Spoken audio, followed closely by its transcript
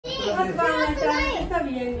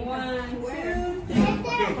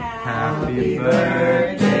Happy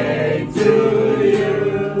birthday to you.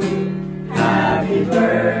 Happy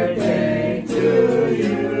birthday to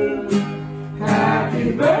you. Happy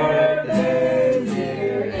birthday,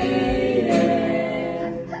 dear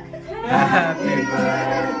Aiden. Happy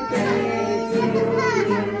birthday to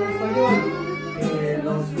you. Que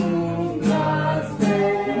los cumplas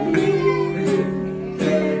feliz.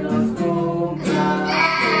 Que los cumplas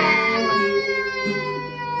feliz.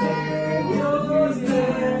 Que Dios te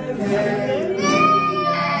bendiga.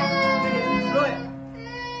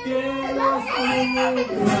 Que los cumplas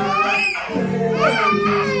feliz.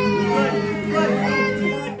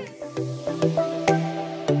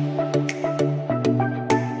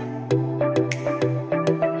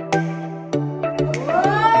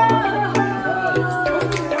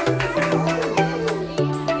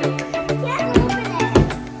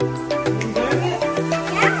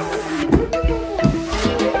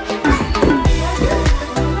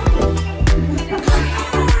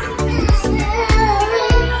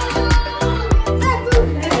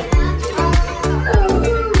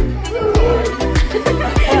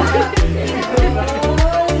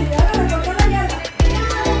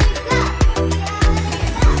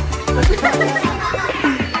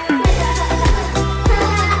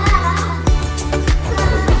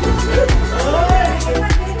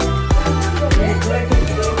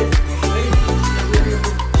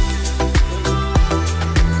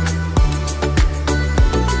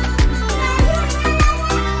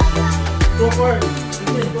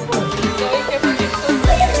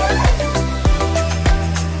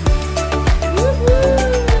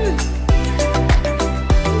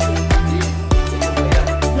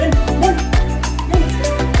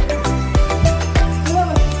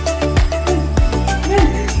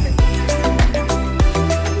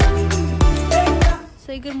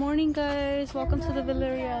 Say good morning, guys. Welcome to the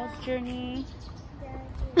Villarreal journey.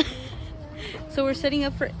 So we're setting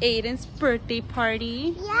up for Aiden's birthday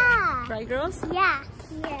party. Yeah. Right, girls? Yeah.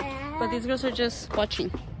 Yeah. But these girls are just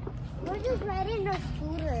watching. We're just riding the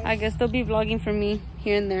scooter. I guess they'll be vlogging for me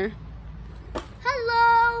here and there.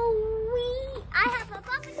 Hello. I have a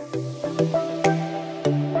puppy.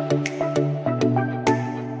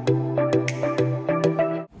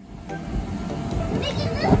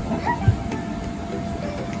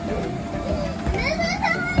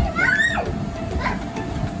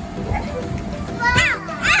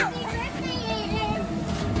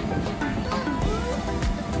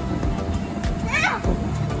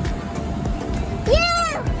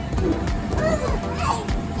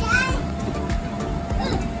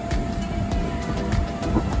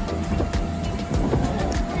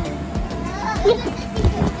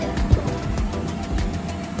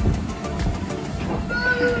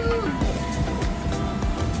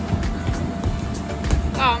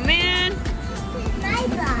 Oh man! My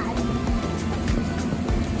God.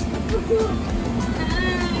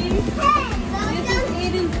 Hi! This is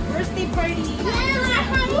Aiden's birthday party. Yeah, we're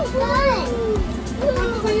having fun.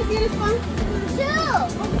 How do you see this fun?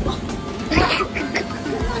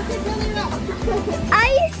 Are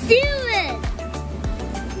you serious?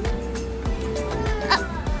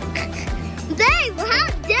 Babe, how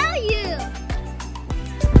dare you?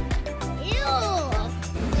 Ew.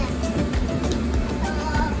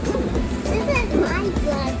 This is my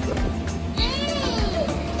blood.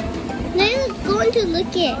 Let's going to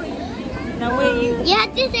look it. Now wait, You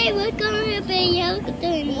have to say we're going to be young.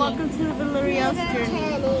 welcome to the Villarreal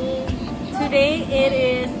journey. Today it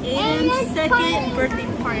is Aiden's second birthday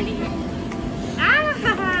party.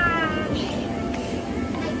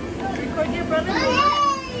 Record your brother.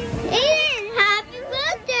 Aiden, happy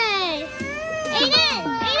birthday! Aiden,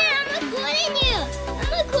 I'm recording you.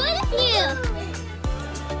 I'm recording you.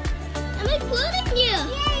 I'm recording you.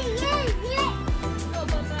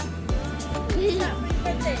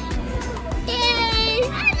 Yay!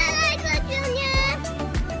 I like the junior.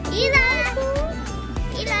 Eli.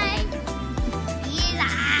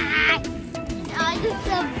 Oh, you're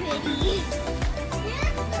so pretty.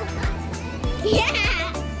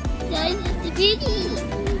 Yeah. Guys, it's pretty.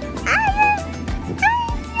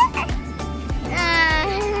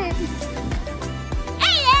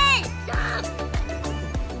 Aiden, stop.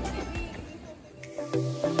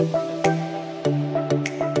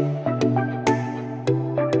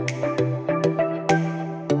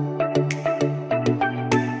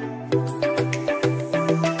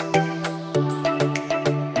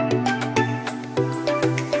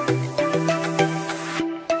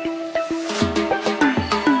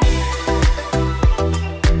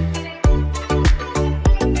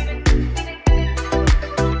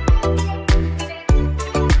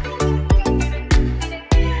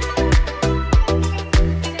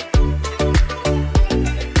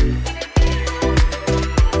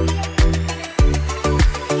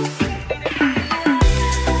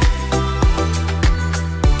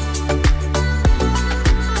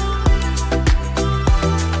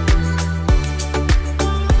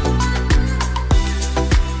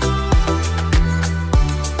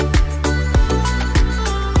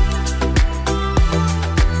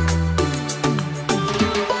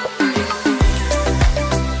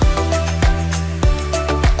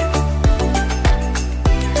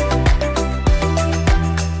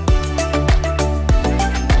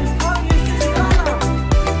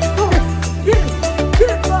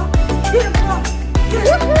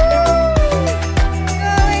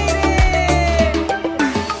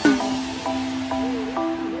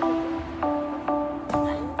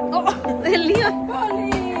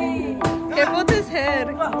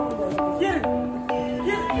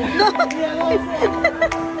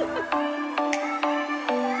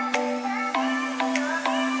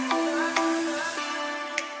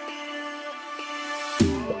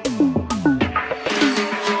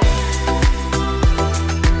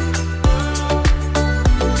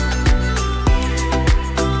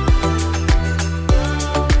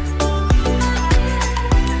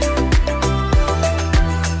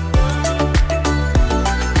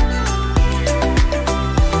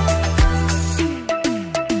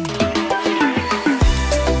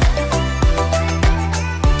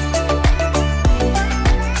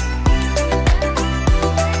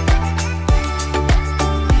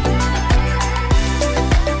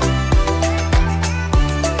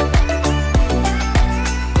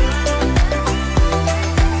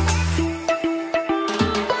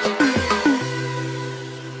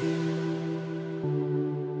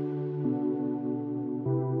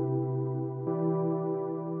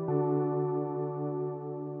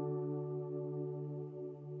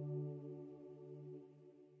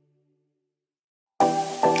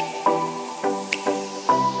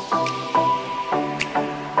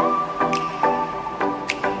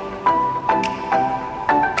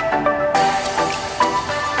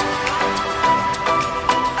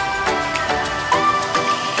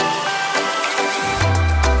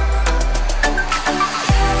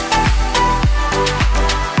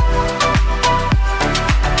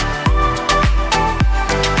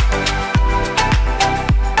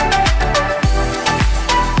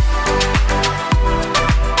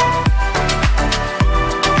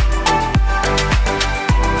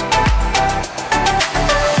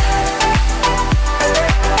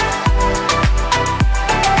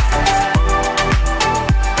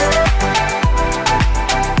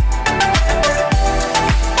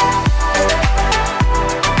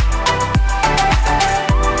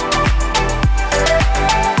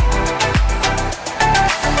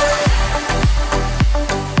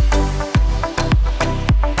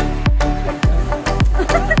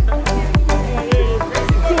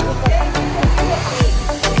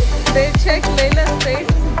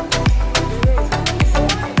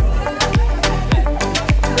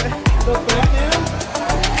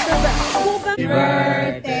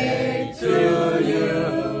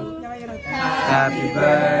 Happy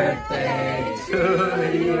birthday to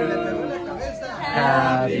you.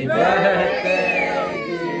 Happy birthday.